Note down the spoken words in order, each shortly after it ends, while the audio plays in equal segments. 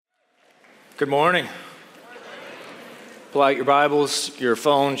Good morning. Pull out your Bibles, your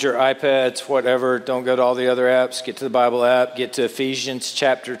phones, your iPads, whatever. Don't go to all the other apps. Get to the Bible app. Get to Ephesians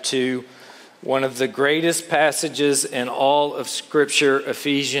chapter 2, one of the greatest passages in all of Scripture,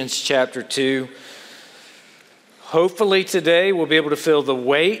 Ephesians chapter 2. Hopefully today we'll be able to feel the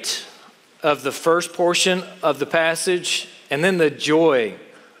weight of the first portion of the passage and then the joy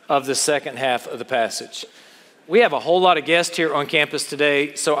of the second half of the passage. We have a whole lot of guests here on campus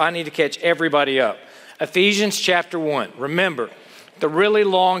today, so I need to catch everybody up. Ephesians chapter 1. Remember, the really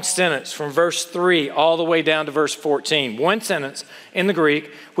long sentence from verse 3 all the way down to verse 14. One sentence in the Greek,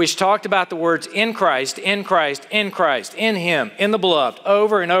 which talked about the words in Christ, in Christ, in Christ, in Him, in the beloved,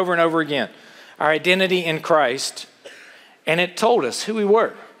 over and over and over again. Our identity in Christ. And it told us who we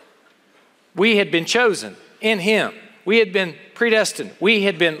were. We had been chosen in Him. We had been predestined. We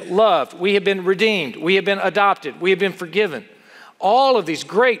had been loved. We had been redeemed. We had been adopted. We had been forgiven. All of these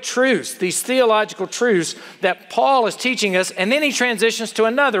great truths, these theological truths that Paul is teaching us, and then he transitions to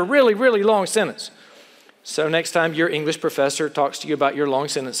another really, really long sentence. So next time your English professor talks to you about your long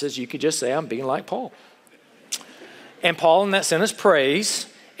sentences, you could just say, I'm being like Paul. And Paul in that sentence prays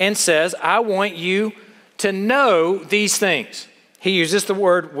and says, I want you to know these things. He uses the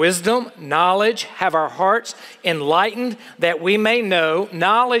word wisdom, knowledge, have our hearts enlightened that we may know,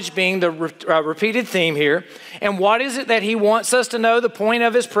 knowledge being the repeated theme here. And what is it that he wants us to know? The point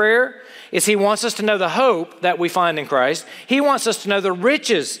of his prayer is he wants us to know the hope that we find in Christ. He wants us to know the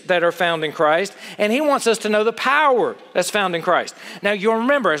riches that are found in Christ. And he wants us to know the power that's found in Christ. Now you'll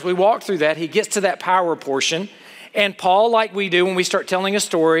remember as we walk through that, he gets to that power portion. And Paul, like we do when we start telling a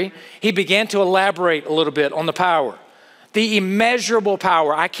story, he began to elaborate a little bit on the power. The immeasurable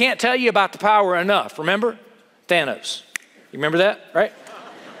power. I can't tell you about the power enough. Remember? Thanos. You remember that, right?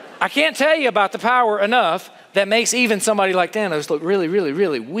 I can't tell you about the power enough that makes even somebody like Thanos look really, really,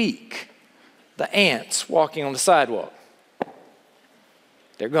 really weak. The ants walking on the sidewalk.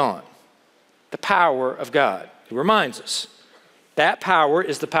 They're gone. The power of God. He reminds us. That power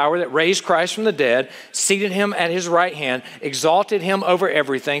is the power that raised Christ from the dead, seated him at his right hand, exalted him over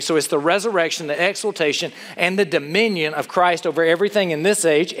everything. So it's the resurrection, the exaltation, and the dominion of Christ over everything in this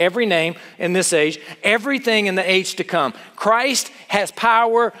age, every name in this age, everything in the age to come. Christ has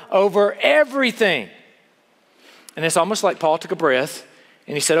power over everything. And it's almost like Paul took a breath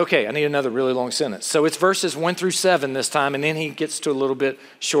and he said, okay, I need another really long sentence. So it's verses 1 through 7 this time, and then he gets to a little bit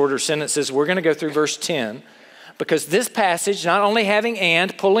shorter sentences. We're going to go through verse 10. Because this passage, not only having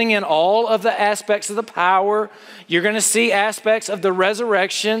and, pulling in all of the aspects of the power, you're going to see aspects of the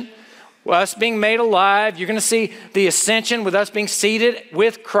resurrection, us being made alive. You're going to see the ascension with us being seated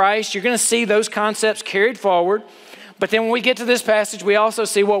with Christ. You're going to see those concepts carried forward. But then when we get to this passage, we also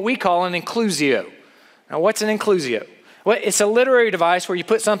see what we call an inclusio. Now, what's an inclusio? Well, it's a literary device where you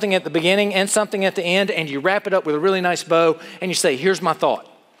put something at the beginning and something at the end, and you wrap it up with a really nice bow, and you say, here's my thought.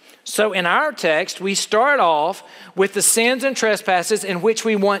 So in our text, we start off with the sins and trespasses in which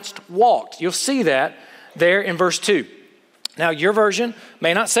we once walked. You'll see that there in verse 2. Now, your version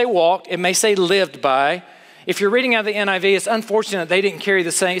may not say walked. It may say lived by. If you're reading out of the NIV, it's unfortunate they didn't carry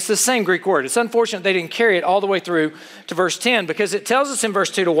the same. It's the same Greek word. It's unfortunate they didn't carry it all the way through to verse 10 because it tells us in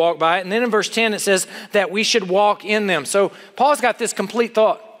verse 2 to walk by it. And then in verse 10, it says that we should walk in them. So Paul's got this complete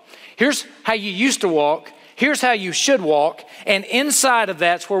thought. Here's how you used to walk. Here's how you should walk, and inside of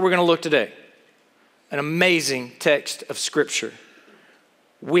that's where we're going to look today. An amazing text of Scripture.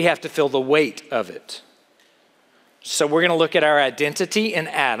 We have to feel the weight of it. So we're going to look at our identity in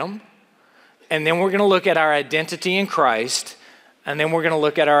Adam, and then we're going to look at our identity in Christ, and then we're going to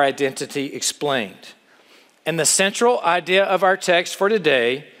look at our identity explained. And the central idea of our text for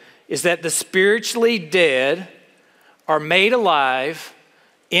today is that the spiritually dead are made alive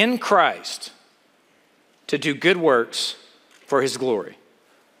in Christ to do good works for His glory.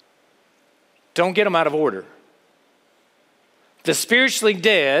 Don't get them out of order. The spiritually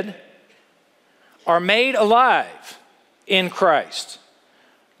dead are made alive in Christ,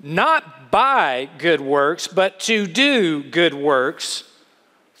 not by good works, but to do good works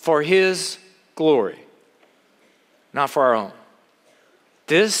for His glory, not for our own.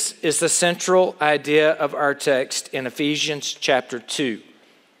 This is the central idea of our text in Ephesians chapter 2.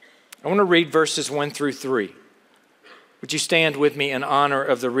 I want to read verses 1 through 3. Would you stand with me in honor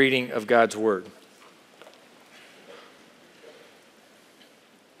of the reading of God's word?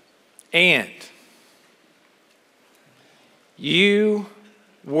 And you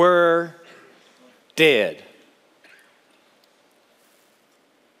were dead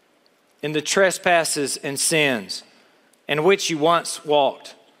in the trespasses and sins in which you once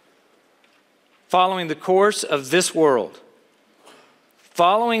walked, following the course of this world,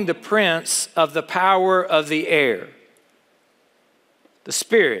 following the prince of the power of the air, the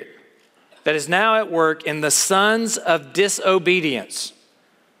spirit that is now at work in the sons of disobedience,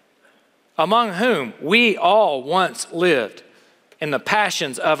 among whom we all once lived in the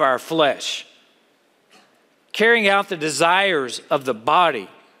passions of our flesh, carrying out the desires of the body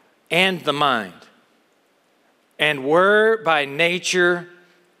and the mind, and were by nature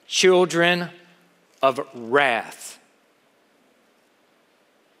children of wrath,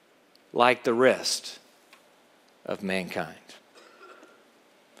 like the rest of mankind.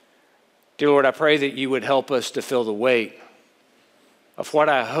 Dear Lord, I pray that you would help us to feel the weight of what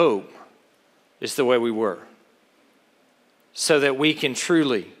I hope is the way we were, so that we can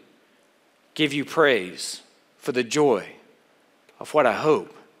truly give you praise for the joy of what I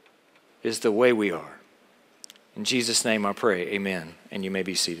hope is the way we are. In Jesus' name I pray, amen. And you may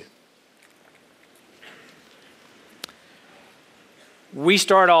be seated. We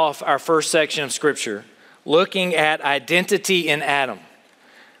start off our first section of Scripture looking at identity in Adam.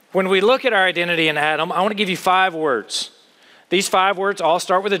 When we look at our identity in Adam, I want to give you 5 words. These 5 words all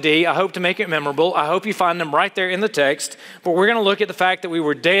start with a D. I hope to make it memorable. I hope you find them right there in the text. But we're going to look at the fact that we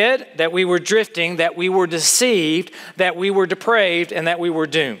were dead, that we were drifting, that we were deceived, that we were depraved, and that we were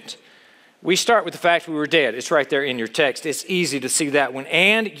doomed. We start with the fact we were dead. It's right there in your text. It's easy to see that one.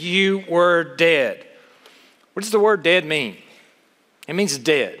 And you were dead. What does the word dead mean? It means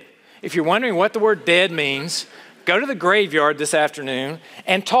dead. If you're wondering what the word dead means, go to the graveyard this afternoon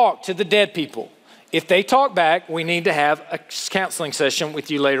and talk to the dead people. If they talk back, we need to have a counseling session with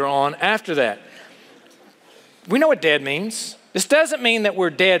you later on after that. We know what dead means. This doesn't mean that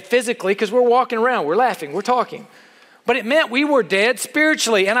we're dead physically because we're walking around, we're laughing, we're talking. But it meant we were dead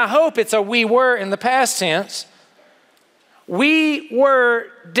spiritually, and I hope it's a we were in the past tense. We were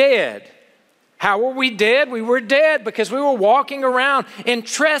dead. How were we dead? We were dead because we were walking around in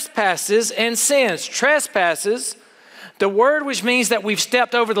trespasses and sins. Trespasses, the word which means that we've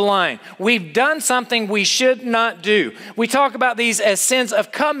stepped over the line. We've done something we should not do. We talk about these as sins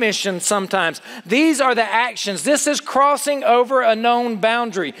of commission sometimes. These are the actions. This is crossing over a known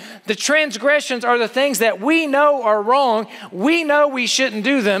boundary. The transgressions are the things that we know are wrong. We know we shouldn't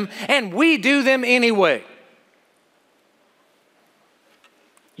do them, and we do them anyway.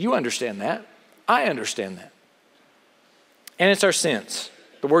 You understand that. I understand that. And it's our sins.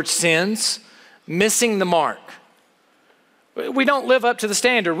 The word sins, missing the mark. We don't live up to the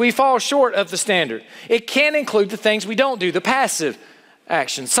standard. We fall short of the standard. It can include the things we don't do, the passive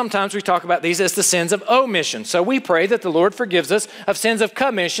actions. Sometimes we talk about these as the sins of omission. So we pray that the Lord forgives us of sins of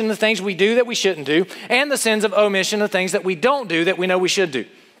commission, the things we do that we shouldn't do, and the sins of omission, the things that we don't do that we know we should do.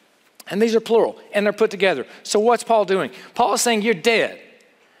 And these are plural, and they're put together. So what's Paul doing? Paul is saying you're dead.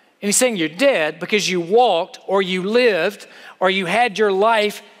 And he's saying you're dead because you walked or you lived or you had your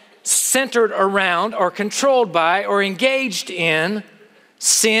life centered around or controlled by or engaged in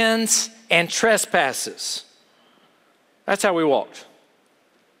sins and trespasses. That's how we walked.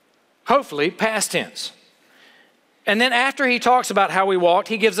 Hopefully, past tense. And then after he talks about how we walked,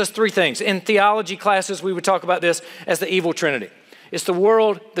 he gives us 3 things. In theology classes, we would talk about this as the evil trinity. It's the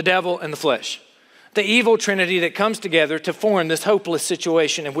world, the devil, and the flesh. The evil trinity that comes together to form this hopeless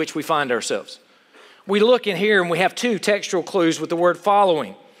situation in which we find ourselves. We look in here and we have 2 textual clues with the word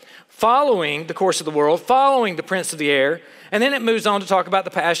following. Following the course of the world, following the prince of the air, and then it moves on to talk about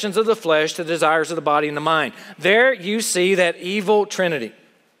the passions of the flesh, the desires of the body and the mind. There you see that evil trinity.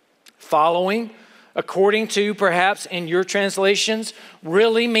 Following, according to perhaps in your translations,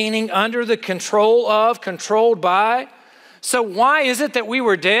 really meaning under the control of, controlled by. So why is it that we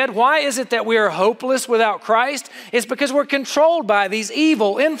were dead? Why is it that we are hopeless without Christ? It's because we're controlled by these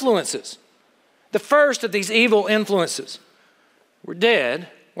evil influences. The first of these evil influences. We're dead.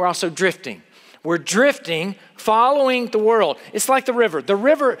 We're also drifting. We're drifting, following the world. It's like the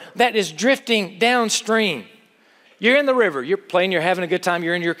river that is drifting downstream. You're in the river. You're playing. You're having a good time.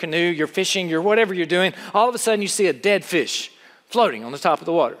 You're in your canoe. You're fishing. You're whatever you're doing. All of a sudden you see a dead fish floating on the top of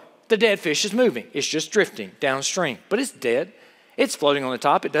the water. The dead fish is moving. It's just drifting downstream, but it's dead. It's floating on the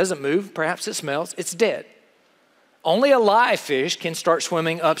top. It doesn't move. Perhaps it smells. It's dead. Only a live fish can start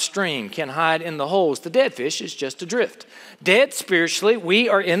swimming upstream, can hide in the holes. The dead fish is just adrift. Dead spiritually, we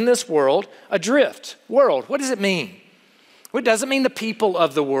are in this world, adrift. World, what does it mean? Well, it doesn't mean the people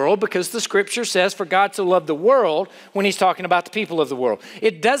of the world, because the scripture says for God to love the world when he's talking about the people of the world.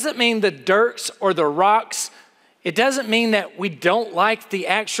 It doesn't mean the dirts or the rocks. It doesn't mean that we don't like the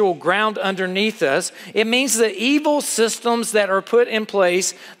actual ground underneath us. It means the evil systems that are put in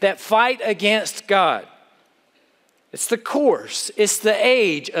place that fight against God. It's the course, it's the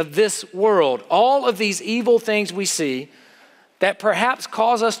age of this world. All of these evil things we see that perhaps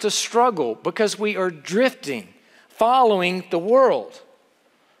cause us to struggle because we are drifting, following the world.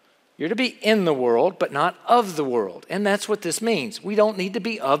 You're to be in the world, but not of the world. And that's what this means. We don't need to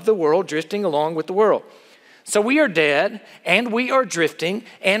be of the world, drifting along with the world. So we are dead, and we are drifting,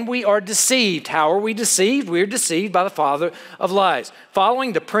 and we are deceived. How are we deceived? We are deceived by the father of lies,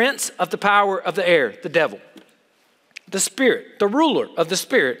 following the prince of the power of the air, the devil, the spirit, the ruler of the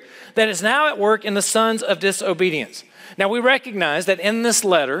spirit that is now at work in the sons of disobedience. Now we recognize that in this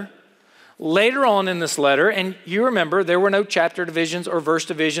letter, later on in this letter, and you remember there were no chapter divisions or verse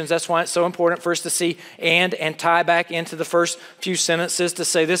divisions. That's why it's so important for us to see and tie back into the first few sentences to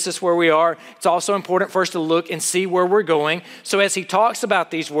say this is where we are. It's also important for us to look and see where we're going. So as he talks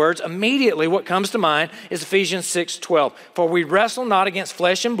about these words, immediately what comes to mind is Ephesians 6:12. For we wrestle not against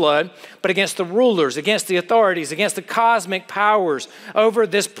flesh and blood, but against the rulers, against the authorities, against the cosmic powers over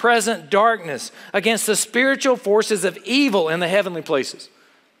this present darkness, against the spiritual forces of evil in the heavenly places.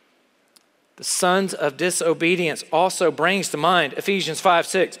 The sons of disobedience also brings to mind Ephesians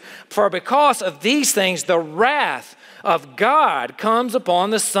 5:6. For because of these things, the wrath of God comes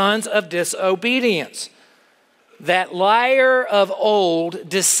upon the sons of disobedience. That liar of old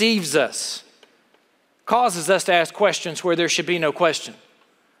deceives us, causes us to ask questions where there should be no question.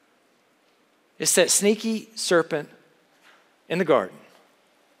 It's that sneaky serpent in the garden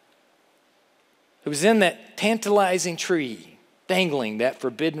who was in that tantalizing tree, dangling that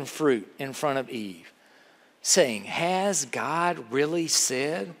forbidden fruit in front of Eve, saying, has God really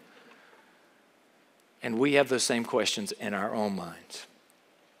said? And we have those same questions in our own minds.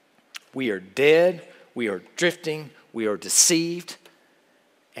 We are dead, we are drifting, we are deceived,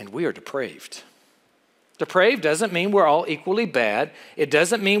 and we are depraved. Depraved doesn't mean we're all equally bad. It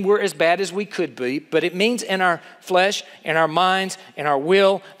doesn't mean we're as bad as we could be, but it means in our flesh, in our minds, in our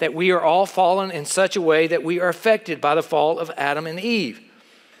will, that we are all fallen in such a way that we are affected by the fall of Adam and Eve.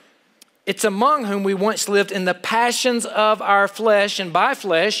 It's among whom we once lived in the passions of our flesh, and by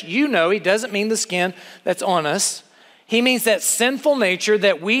flesh, you know, he doesn't mean the skin that's on us. He means that sinful nature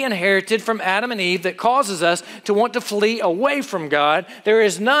that we inherited from Adam and Eve that causes us to want to flee away from God. There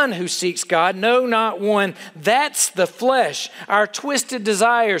is none who seeks God, no, not one. That's the flesh, our twisted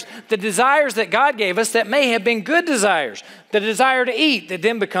desires, the desires that God gave us that may have been good desires. The desire to eat that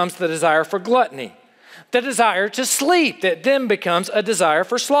then becomes the desire for gluttony. The desire to sleep that then becomes a desire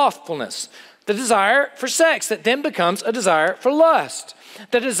for slothfulness. The desire for sex that then becomes a desire for lust.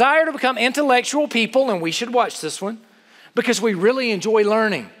 The desire to become intellectual people, and we should watch this one, because we really enjoy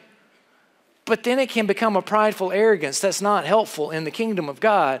learning. But then it can become a prideful arrogance that's not helpful in the kingdom of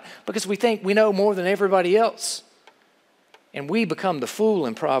God because we think we know more than everybody else. And we become the fool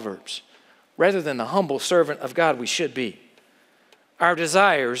in Proverbs rather than the humble servant of God we should be. Our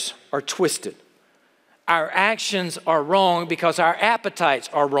desires are twisted. Our actions are wrong because our appetites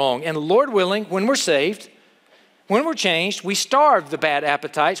are wrong. And Lord willing, when we're saved, when we're changed, we starve the bad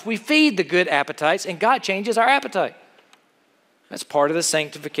appetites, we feed the good appetites, and God changes our appetite. That's part of the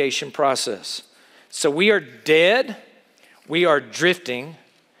sanctification process. So we are dead, we are drifting,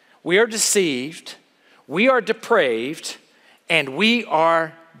 we are deceived, we are depraved, and we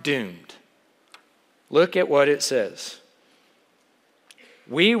are doomed. Look at what it says.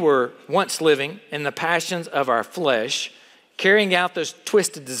 We were once living in the passions of our flesh, carrying out those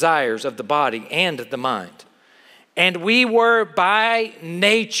twisted desires of the body and the mind. And we were by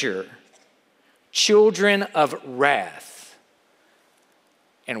nature children of wrath.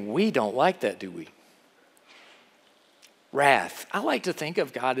 And we don't like that, do we? Wrath. I like to think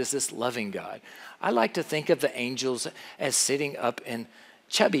of God as this loving God. I like to think of the angels as sitting up in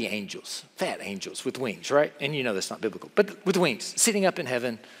chubby angels, fat angels with wings, right? And you know that's not biblical, but with wings, sitting up in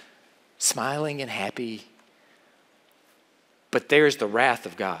heaven, smiling and happy. But there's the wrath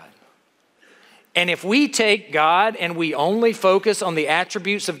of God. And if we take God and we only focus on the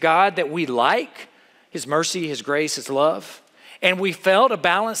attributes of God that we like, His mercy, His grace, His love, and we fail to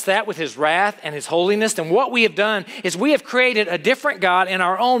balance that with His wrath and His holiness, then what we have done is we have created a different God in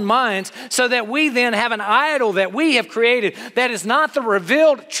our own minds so that we then have an idol that we have created that is not the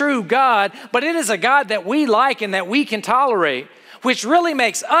revealed true God, but it is a God that we like and that we can tolerate, which really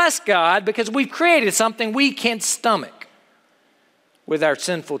makes us God because we've created something we can't stomach with our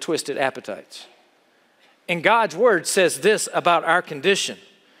sinful, twisted appetites. And God's word says this about our condition.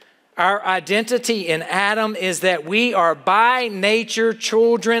 Our identity in Adam is that we are by nature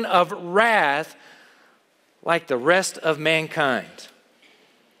children of wrath like the rest of mankind.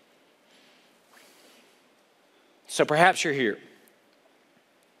 So perhaps you're here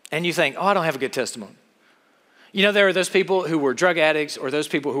and you think, oh, I don't have a good testimony. You know, there are those people who were drug addicts or those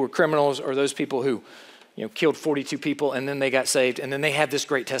people who were criminals or those people who killed 42 people, and then they got saved, and then they have this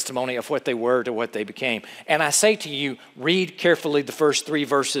great testimony of what they were to what they became. And I say to you, read carefully the first 3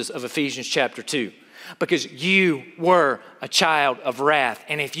 verses of Ephesians chapter 2, because you were a child of wrath.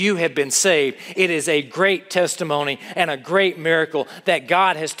 And if you have been saved, it is a great testimony and a great miracle that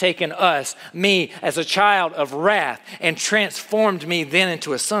God has taken us, me, as a child of wrath, and transformed me then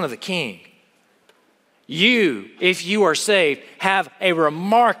into a son of the King. You, if you are saved, have a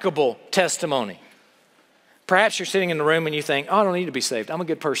remarkable testimony. Perhaps you're sitting in the room and you think, I don't need to be saved. I'm a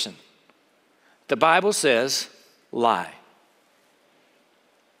good person. The Bible says, lie.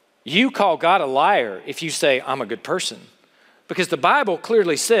 You call God a liar if you say, I'm a good person. Because the Bible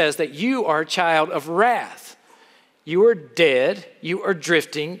clearly says that you are a child of wrath. You are dead, you are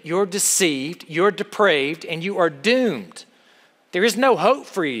drifting, you're deceived, you're depraved, and you are doomed. There is no hope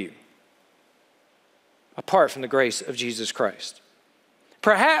for you apart from the grace of Jesus Christ.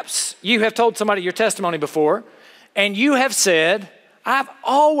 Perhaps you have told somebody your testimony before, and you have said, I've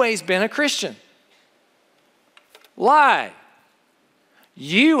always been a Christian. Lie.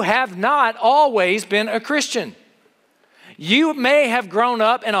 You have not always been a Christian. You may have grown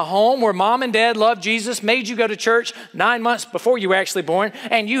up in a home where mom and dad loved Jesus, made you go to church 9 months before you were actually born,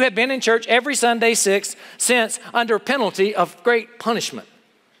 and you have been in church every Sunday since under penalty of great punishment.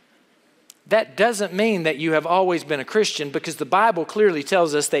 That doesn't mean that you have always been a Christian, because the Bible clearly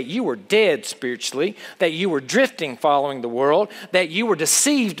tells us that you were dead spiritually, that you were drifting following the world, that you were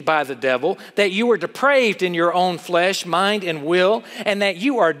deceived by the devil, that you were depraved in your own flesh, mind, and will, and that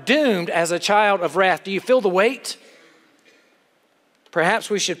you are doomed as a child of wrath. Do you feel the weight? Perhaps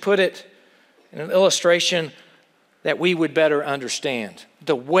we should put it in an illustration that we would better understand.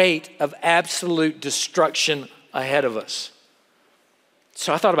 The weight of absolute destruction ahead of us.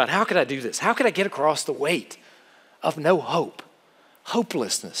 So I thought about, how could I do this? How could I get across the weight of no hope,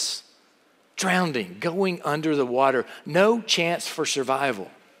 hopelessness, drowning, going under the water, no chance for survival,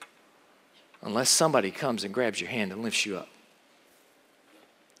 unless somebody comes and grabs your hand and lifts you up.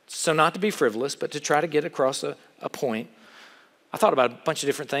 So not to be frivolous, but to try to get across a point, I thought about a bunch of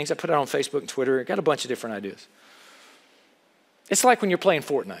different things. I put it on Facebook and Twitter. I got a bunch of different ideas. It's like when you're playing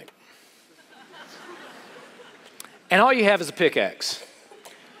Fortnite, and all you have is a pickaxe.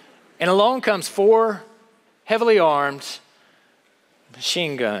 And along comes 4 heavily armed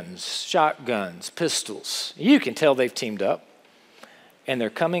machine guns, shotguns, pistols. You can tell they've teamed up, and they're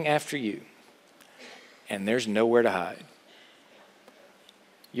coming after you, and there's nowhere to hide.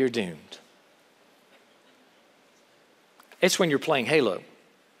 You're doomed. It's when you're playing Halo,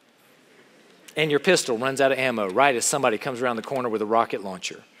 and your pistol runs out of ammo right as somebody comes around the corner with a rocket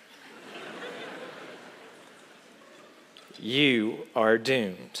launcher. You are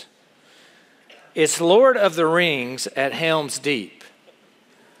doomed. It's Lord of the Rings at Helm's Deep.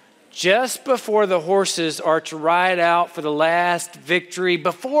 Just before the horses are to ride out for the last victory,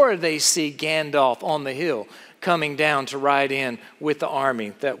 before they see Gandalf on the hill coming down to ride in with the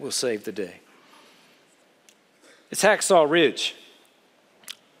army that will save the day. It's Hacksaw Ridge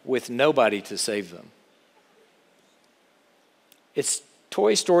with nobody to save them. It's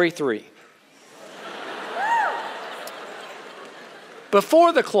Toy Story 3.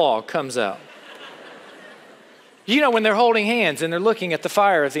 Before the claw comes out. You know, when they're holding hands and they're looking at the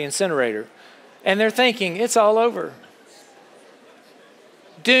fire of the incinerator and they're thinking, it's all over.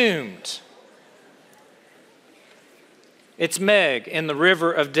 Doomed. It's Meg in the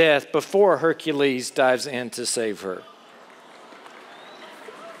river of death before Hercules dives in to save her.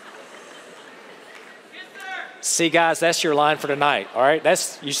 See, guys, that's your line for tonight, all right?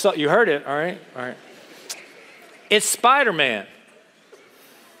 You heard it, all right? All right. It's Spider-Man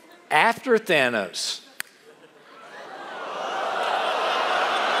after Thanos.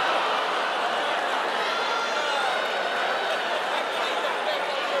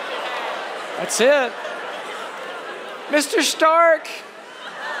 That's it. Mr. Stark.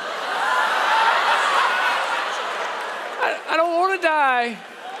 I don't want to die.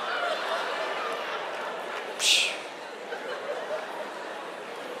 Psh.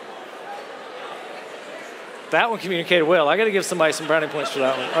 That one communicated well. I got to give somebody some brownie points for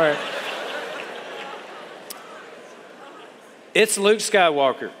that one. All right. It's Luke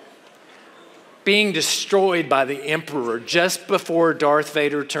Skywalker being destroyed by the Emperor just before Darth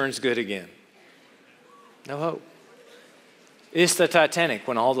Vader turns good again. No hope. It's the Titanic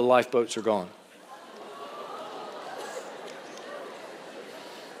when all the lifeboats are gone.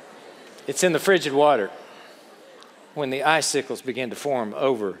 It's in the frigid water when the icicles begin to form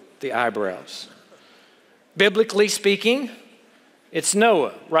over the eyebrows. Biblically speaking, it's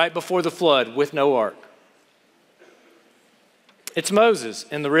Noah right before the flood with no ark. It's Moses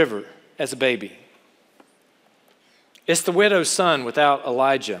in the river as a baby. It's the widow's son without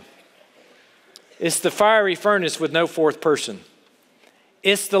Elijah. It's the fiery furnace with no fourth person.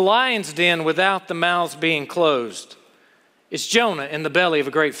 It's the lion's den without the mouths being closed. It's Jonah in the belly of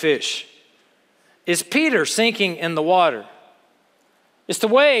a great fish. It's Peter sinking in the water. It's the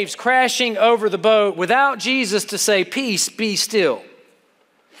waves crashing over the boat without Jesus to say, "Peace, be still."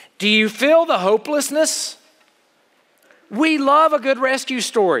 Do you feel the hopelessness? We love a good rescue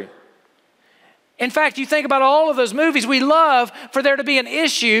story. In fact, you think about all of those movies, we love for there to be an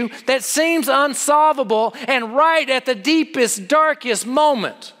issue that seems unsolvable, and right at the deepest, darkest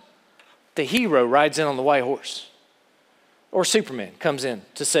moment, the hero rides in on the white horse. Or Superman comes in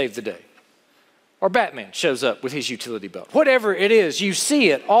to save the day. Or Batman shows up with his utility belt. Whatever it is, you see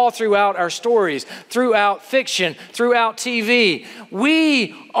it all throughout our stories, throughout fiction, throughout TV.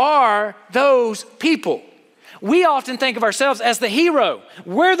 We are those people. We often think of ourselves as the hero.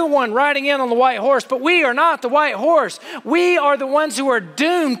 We're the one riding in on the white horse, but we are not the white horse. We are the ones who are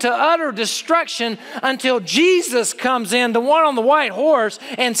doomed to utter destruction until Jesus comes in, the one on the white horse,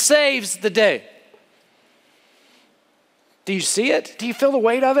 and saves the day. Do you see it? Do you feel the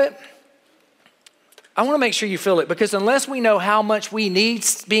weight of it? I want to make sure you feel it, because unless we know how much we need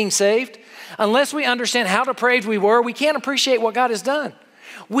being saved, unless we understand how depraved we were, we can't appreciate what God has done.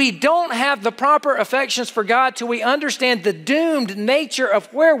 We don't have the proper affections for God till we understand the doomed nature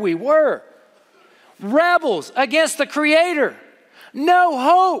of where we were. Rebels against the Creator. No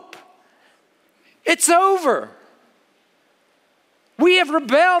hope. It's over. We have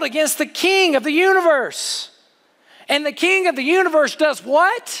rebelled against the King of the universe. And the King of the universe does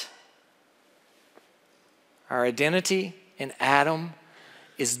what? Our identity in Adam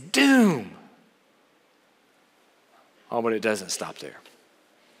is doom. Oh, but it doesn't stop there.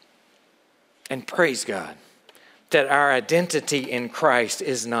 And praise God that our identity in Christ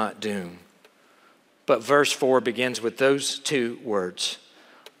is not doom. But verse 4 begins with those two words,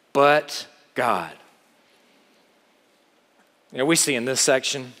 but God. You know, we see in this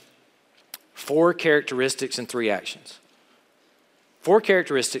section 4 characteristics and 3 actions. 4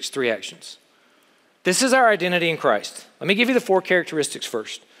 characteristics, 3 actions. This is our identity in Christ. Let me give you the 4 characteristics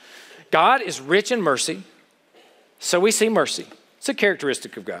first. God is rich in mercy, so we see mercy. It's a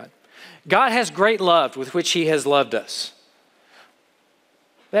characteristic of God. God has great love with which he has loved us.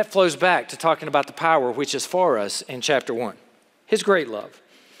 That flows back to talking about the power which is for us in chapter 1. His great love.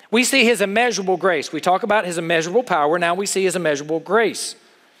 We see his immeasurable grace. We talk about his immeasurable power. Now we see his immeasurable grace.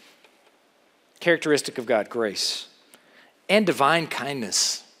 Characteristic of God, grace. And divine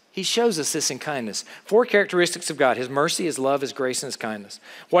kindness. He shows us this in kindness. 4 characteristics of God: his mercy, his love, his grace, and his kindness.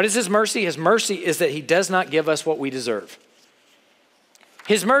 What is his mercy? His mercy is that he does not give us what we deserve.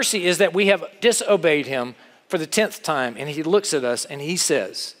 His mercy is that we have disobeyed him for the 10th time, and he looks at us and he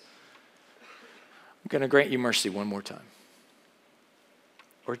says, I'm going to grant you mercy one more time,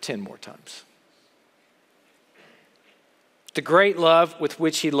 or 10 more times. The great love with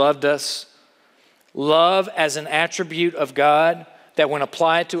which he loved us, love as an attribute of God that when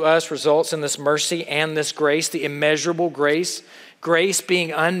applied to us results in this mercy and this grace, the immeasurable grace. Grace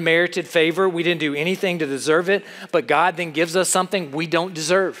being unmerited favor. We didn't do anything to deserve it, but God then gives us something we don't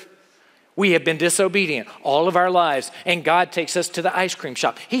deserve. We have been disobedient all of our lives, and God takes us to the ice cream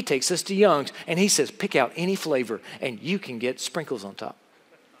shop. He takes us to Young's, and he says, pick out any flavor, and you can get sprinkles on top.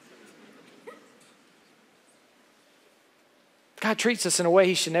 God treats us in a way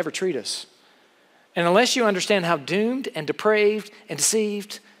he should never treat us. And unless you understand how doomed and depraved and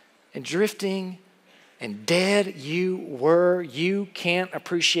deceived and drifting and dead you were, you can't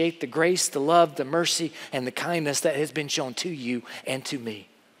appreciate the grace, the love, the mercy, and the kindness that has been shown to you and to me.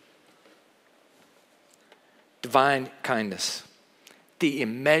 Divine kindness. The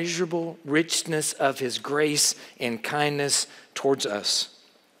immeasurable richness of his grace and kindness towards us.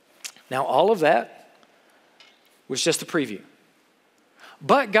 Now, all of that was just a preview.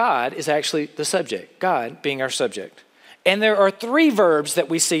 But God is actually the subject, God being our subject. And there are 3 verbs that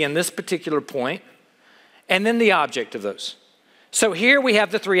we see in this particular point, and then the object of those. So here we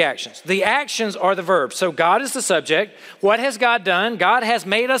have the 3 actions. The actions are the verbs. So God is the subject. What has God done? God has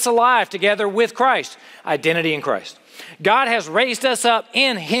made us alive together with Christ. Identity in Christ. God has raised us up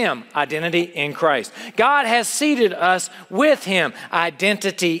in him. Identity in Christ. God has seated us with him.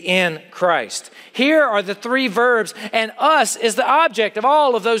 Identity in Christ. Here are the 3 verbs, and us is the object of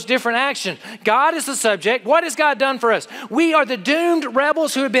all of those different actions. God is the subject. What has God done for us? We are the doomed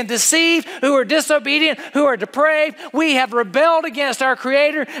rebels who have been deceived, who are disobedient, who are depraved. We have rebelled against our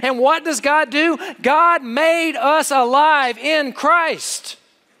Creator. And what does God do? God made us alive in Christ.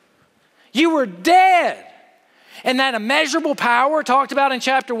 You were dead. And that immeasurable power talked about in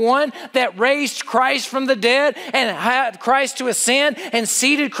chapter 1 that raised Christ from the dead and had Christ to ascend and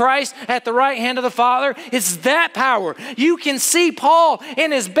seated Christ at the right hand of the Father, it's that power. You can see Paul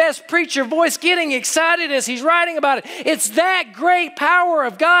in his best preacher voice getting excited as he's writing about it. It's that great power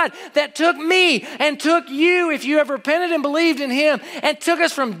of God that took me and took you, if you have repented and believed in him, and took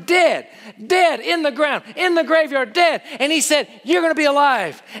us from dead in the ground, in the graveyard, dead. And he said, you're going to be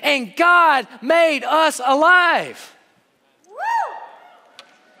alive. And God made us alive.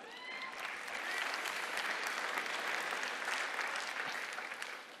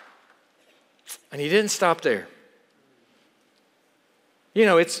 And he didn't stop there. You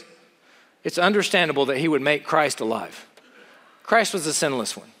know, it's understandable that he would make Christ alive. Christ was the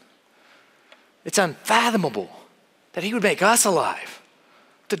sinless one. It's unfathomable that he would make us alive,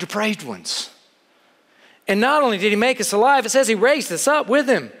 the depraved ones. And not only did he make us alive, it says he raised us up with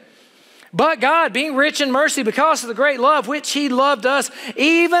him. But God, being rich in mercy because of the great love which he loved us,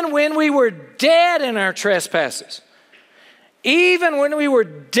 even when we were dead in our trespasses. Even when we were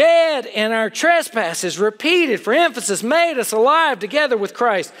dead in our trespasses, repeated for emphasis, made us alive together with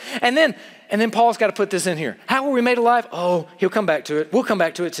Christ. And then Paul's got to put this in here. How were we made alive? Oh, he'll come back to it. We'll come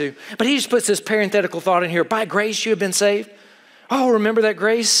back to it too. But he just puts this parenthetical thought in here. By grace you have been saved. Oh, remember that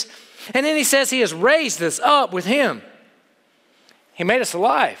grace? And then he says he has raised us up with him. He made us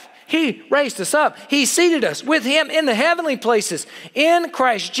alive. He raised us up. He seated us with him in the heavenly places in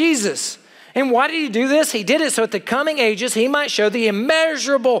Christ Jesus. And why did he do this? He did it so at the coming ages he might show the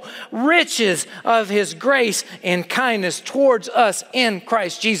immeasurable riches of his grace and kindness towards us in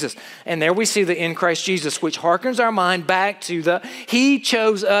Christ Jesus. And there we see the in Christ Jesus, which harkens our mind back to the he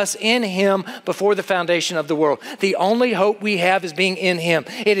chose us in him before the foundation of the world. The only hope we have is being in him.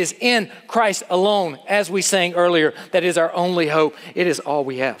 It is in Christ alone, as we sang earlier, that is our only hope. It is all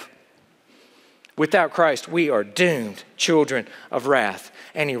we have. Without Christ, we are doomed children of wrath.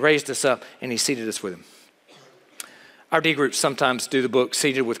 And he raised us up and he seated us with him. Our D groups sometimes do the book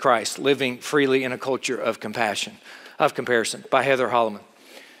Seated with Christ, Living Freely in a Culture of Compassion, of Comparison by Heather Holleman.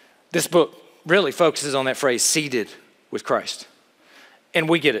 This book really focuses on that phrase, seated with Christ. And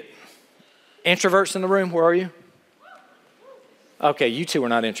we get it. Introverts in the room, where are you? Okay, you two are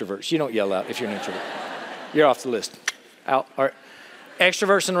not introverts. You don't yell out if you're an introvert. You're off the list. Out. All right.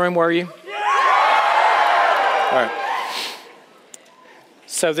 Extroverts in the room, where are you? All right.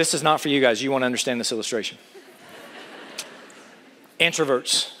 So this is not for you guys. You want to understand this illustration.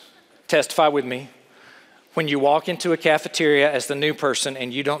 Introverts, testify with me. When you walk into a cafeteria as the new person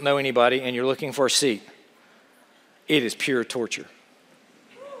and you don't know anybody and you're looking for a seat, it is pure torture.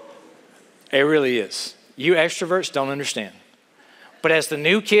 It really is. You extroverts don't understand. But as the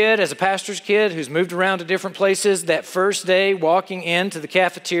new kid, as a pastor's kid who's moved around to different places, that first day walking into the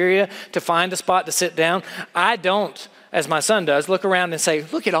cafeteria to find a spot to sit down, I don't, as my son does, look around and say,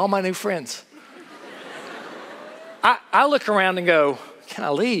 look at all my new friends. I look around and go, can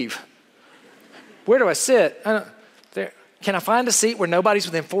I leave? Where do I sit? Can I find a seat where nobody's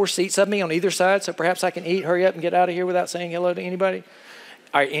within 4 seats of me on either side so perhaps I can eat, hurry up and get out of here without saying hello to anybody?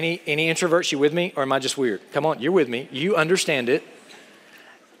 All right, any introverts, you with me, or am I just weird? Come on, you're with me. You understand it.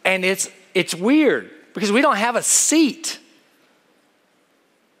 And it's weird because we don't have a seat.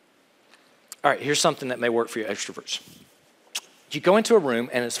 All right, here's something that may work for you extroverts. You go into a room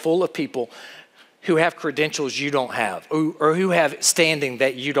and it's full of people who have credentials you don't have, or who have standing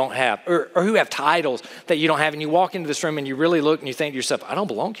that you don't have, or who have titles that you don't have, and you walk into this room and you really look and you think to yourself, I don't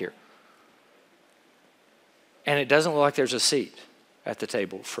belong here. And it doesn't look like there's a seat at the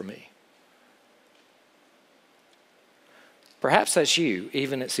table for me. Perhaps that's you,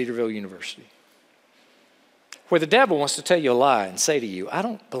 even at Cedarville University, where the devil wants to tell you a lie and say to you, I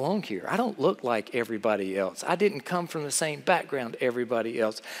don't belong here. I don't look like everybody else. I didn't come from the same background everybody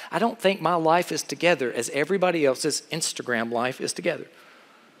else. I don't think my life is together as everybody else's Instagram life is together.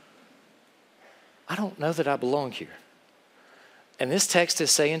 I don't know that I belong here. And this text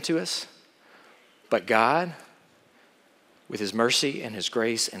is saying to us, but God, with his mercy and his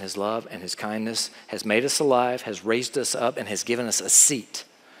grace and his love and his kindness, has made us alive, has raised us up, and has given us a seat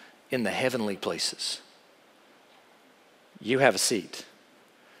in the heavenly places. You have a seat.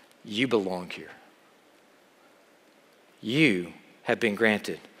 You belong here. You have been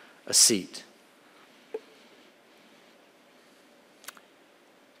granted a seat.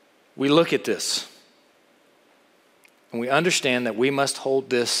 We look at this and we understand that we must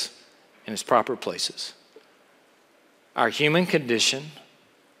hold this in its proper places. Our human condition,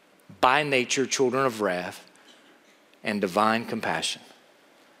 by nature, children of wrath, and divine compassion,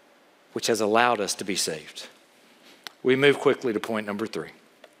 which has allowed us to be saved. We move quickly to point number 3.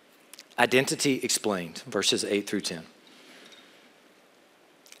 Identity explained, verses 8 through 10.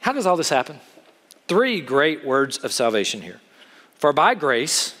 How does all this happen? 3 great words of salvation here. For by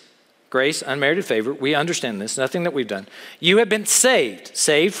grace, unmerited favor, we understand this, nothing that we've done. You have been saved.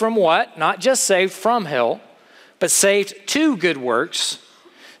 Saved from what? Not just saved from hell, but saved to good works.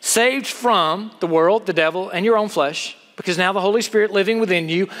 Saved from the world, the devil, and your own flesh. Because now the Holy Spirit living within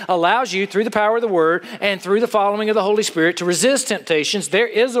you allows you, through the power of the Word and through the following of the Holy Spirit, to resist temptations. There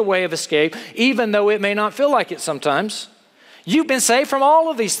is a way of escape, even though it may not feel like it sometimes. You've been saved from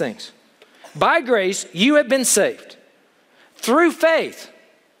all of these things. By grace, you have been saved through faith.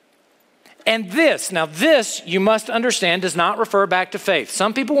 And this, you must understand, does not refer back to faith.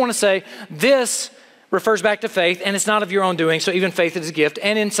 Some people want to say this refers back to faith, and it's not of your own doing, so even faith is a gift.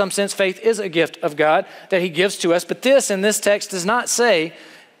 And in some sense, faith is a gift of God that he gives to us. But this in this text does not say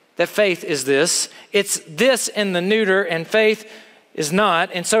that faith is this. It's this in the neuter, and faith is not.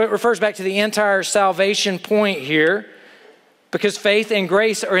 And so it refers back to the entire salvation point here, because faith and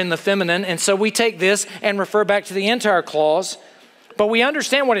grace are in the feminine. And so we take this and refer back to the entire clause. But we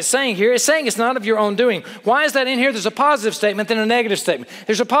understand what it's saying here. It's saying it's not of your own doing. Why is that in here? There's a positive statement, then a negative statement.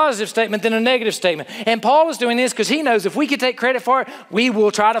 There's a positive statement, then a negative statement. And Paul is doing this because he knows if we could take credit for it, we will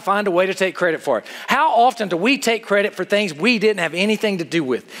try to find a way to take credit for it. How often do we take credit for things we didn't have anything to do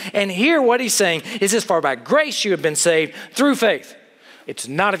with? And here what he's saying is this: for by grace you have been saved through faith. It's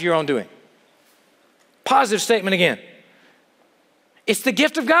not of your own doing. Positive statement again. It's the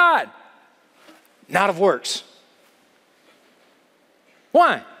gift of God, not of works.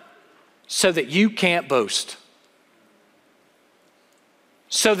 Why? So that you can't boast.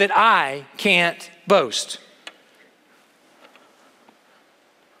 So that I can't boast.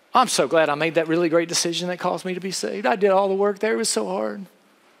 I'm so glad I made that really great decision that caused me to be saved. I did all the work there. It was so hard.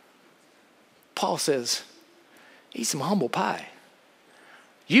 Paul says, eat some humble pie.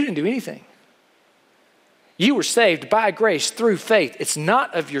 You didn't do anything. You were saved by grace through faith. It's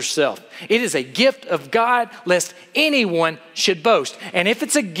not of yourself. It is a gift of God, lest anyone should boast. And if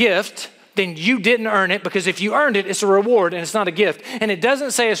it's a gift, then you didn't earn it, because if you earned it, it's a reward and it's not a gift. And it doesn't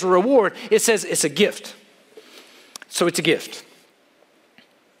say it's a reward, it says it's a gift. So it's a gift.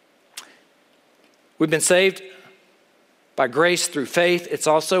 We've been saved by grace through faith. It's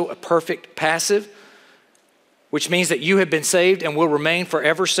also a perfect passive, which means that you have been saved and will remain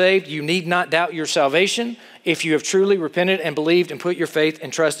forever saved. You need not doubt your salvation if you have truly repented and believed and put your faith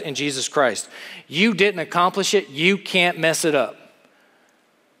and trust in Jesus Christ. You didn't accomplish it. You can't mess it up.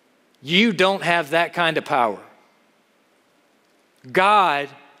 You don't have that kind of power. God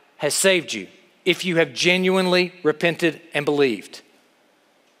has saved you if you have genuinely repented and believed.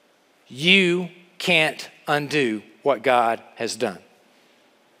 You can't undo what God has done.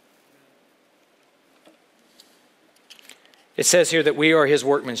 It says here that we are his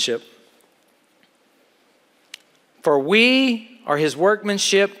workmanship. For we are his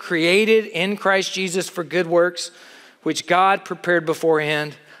workmanship, created in Christ Jesus for good works, which God prepared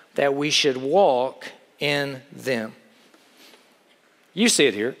beforehand that we should walk in them. You see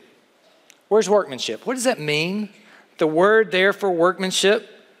it here. Where's workmanship? What does that mean? The word there for workmanship,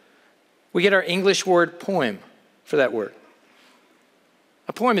 we get our English word poem for that word.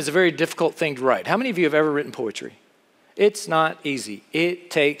 A poem is a very difficult thing to write. How many of you have ever written poetry? It's not easy.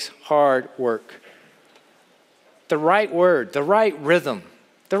 It takes hard work. The right word, the right rhythm,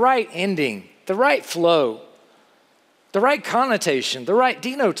 the right ending, the right flow, the right connotation, the right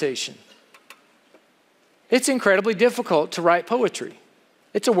denotation. It's incredibly difficult to write poetry.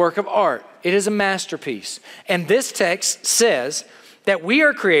 It's a work of art. It is a masterpiece. And this text says that we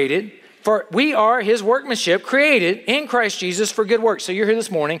are created, for we are his workmanship, created in Christ Jesus for good works. So you're here this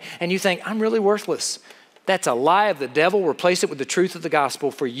morning and you think, I'm really worthless. That's a lie of the devil. Replace it with the truth of the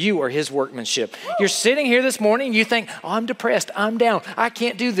gospel, for you are his workmanship. You're sitting here this morning and you think, oh, I'm depressed, I'm down, I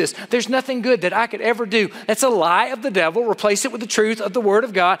can't do this. There's nothing good that I could ever do. That's a lie of the devil. Replace it with the truth of the word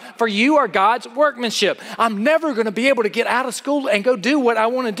of God, for you are God's workmanship. I'm never going to be able to get out of school and go do what I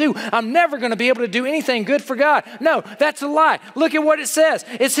want to do. I'm never going to be able to do anything good for God. No, that's a lie. Look at what it says.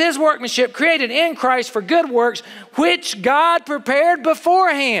 It's his workmanship, created in Christ for good works, which God prepared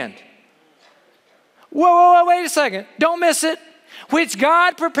beforehand. Whoa, wait a second. Don't miss it. Which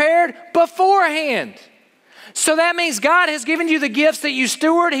God prepared beforehand. So that means God has given you the gifts that you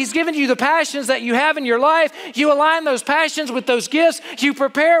steward. He's given you the passions that you have in your life. You align those passions with those gifts. You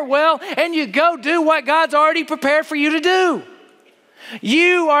prepare well, and you go do what God's already prepared for you to do.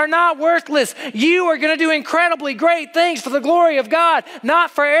 You are not worthless. You are going to do incredibly great things for the glory of God,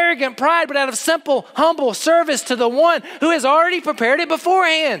 not for arrogant pride, but out of simple, humble service to the one who has already prepared it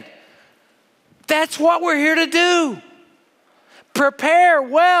beforehand. That's what we're here to do. Prepare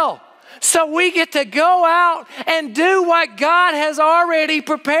well. So we get to go out and do what God has already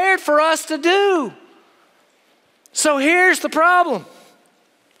prepared for us to do. So here's the problem.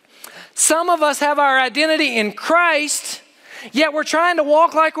 Some of us have our identity in Christ, yet we're trying to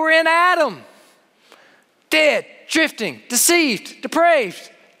walk like we're in Adam. Dead, drifting, deceived,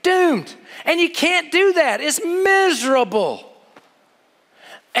 depraved, doomed. And you can't do that. It's miserable.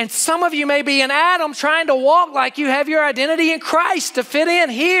 And some of you may be in Adam trying to walk like you have your identity in Christ to fit in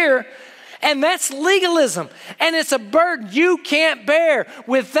here. And that's legalism. And it's a burden you can't bear.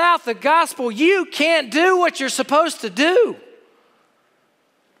 Without the gospel, you can't do what you're supposed to do.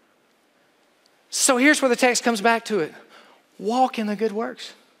 So here's where the text comes back to it. Walk in the good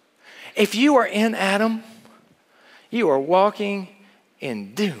works. If you are in Adam, you are walking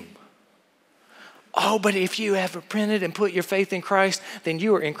in doom. Oh, but if you have repented and put your faith in Christ, then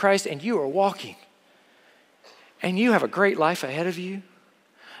you are in Christ and you are walking. And you have a great life ahead of you.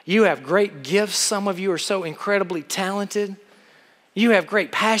 You have great gifts. Some of you are so incredibly talented. You have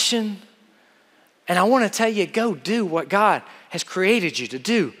great passion. And I want to tell you, go do what God has created you to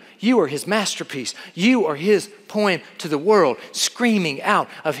do. You are His masterpiece. You are His poem to the world, screaming out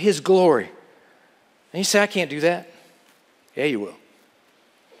of His glory. And you say, I can't do that. Yeah, you will.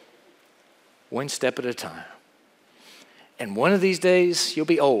 One step at a time. And one of these days, you'll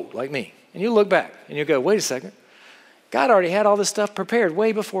be old like me. And you'll look back and you'll go, wait a second. God already had all this stuff prepared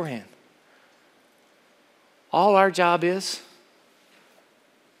way beforehand. All our job is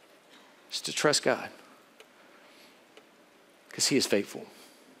to trust God. Because He is faithful.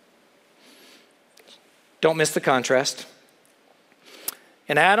 Don't miss the contrast.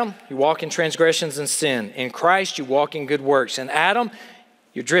 In Adam, you walk in transgressions and sin. In Christ, you walk in good works. In Adam,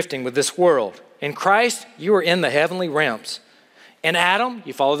 you're drifting with this world. In Christ, you are in the heavenly realms. In Adam,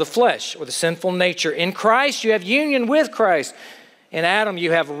 you follow the flesh or the sinful nature. In Christ, you have union with Christ. In Adam,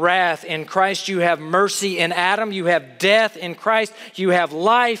 you have wrath. In Christ, you have mercy. In Adam, you have death. In Christ, you have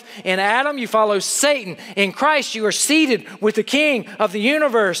life. In Adam, you follow Satan. In Christ, you are seated with the King of the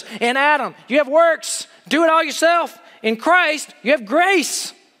universe. In Adam, you have works. Do it all yourself. In Christ, you have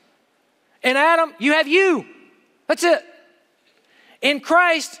grace. In Adam, you have you. That's it. In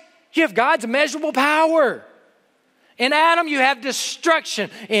Christ, you have God's immeasurable power. In Adam, you have destruction.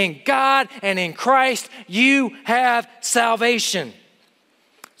 In God and in Christ, you have salvation.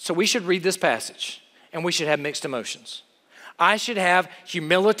 So we should read this passage, and we should have mixed emotions. I should have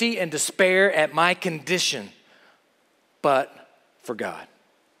humility and despair at my condition, but for God.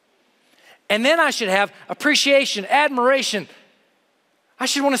 And then I should have appreciation, admiration. I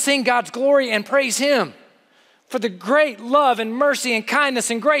should want to sing God's glory and praise Him for the great love and mercy and kindness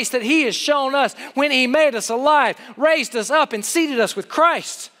and grace that He has shown us when He made us alive, raised us up, and seated us with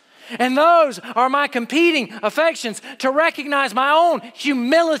Christ. And those are my competing affections, to recognize my own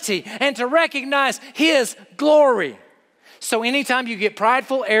humility and to recognize His glory. So anytime you get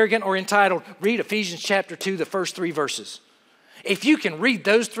prideful, arrogant, or entitled, read Ephesians chapter 2, the first 3 verses. If you can read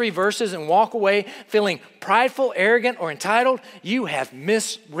those 3 verses and walk away feeling prideful, arrogant, or entitled, you have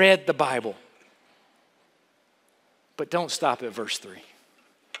misread the Bible. But don't stop at verse 3,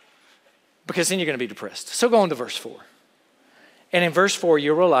 because then you're going to be depressed. So go on to verse 4. And in verse 4,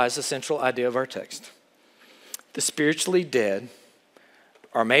 you'll realize the central idea of our text. The spiritually dead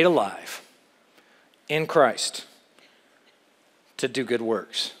are made alive in Christ to do good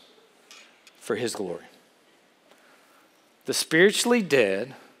works for His glory. The spiritually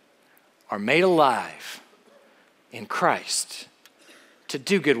dead are made alive in Christ to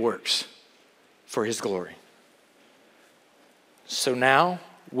do good works for His glory. So now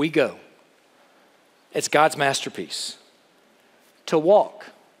we go. It's God's masterpiece to walk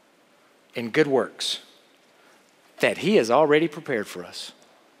in good works that He has already prepared for us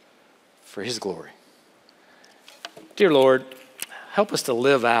for His glory. Dear Lord, help us to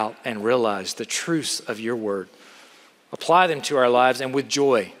live out and realize the truths of Your word. Apply them to our lives, and with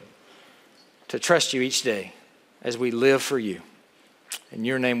joy to trust You each day as we live for You. In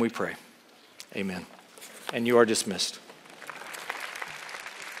Your name we pray. Amen. And you are dismissed.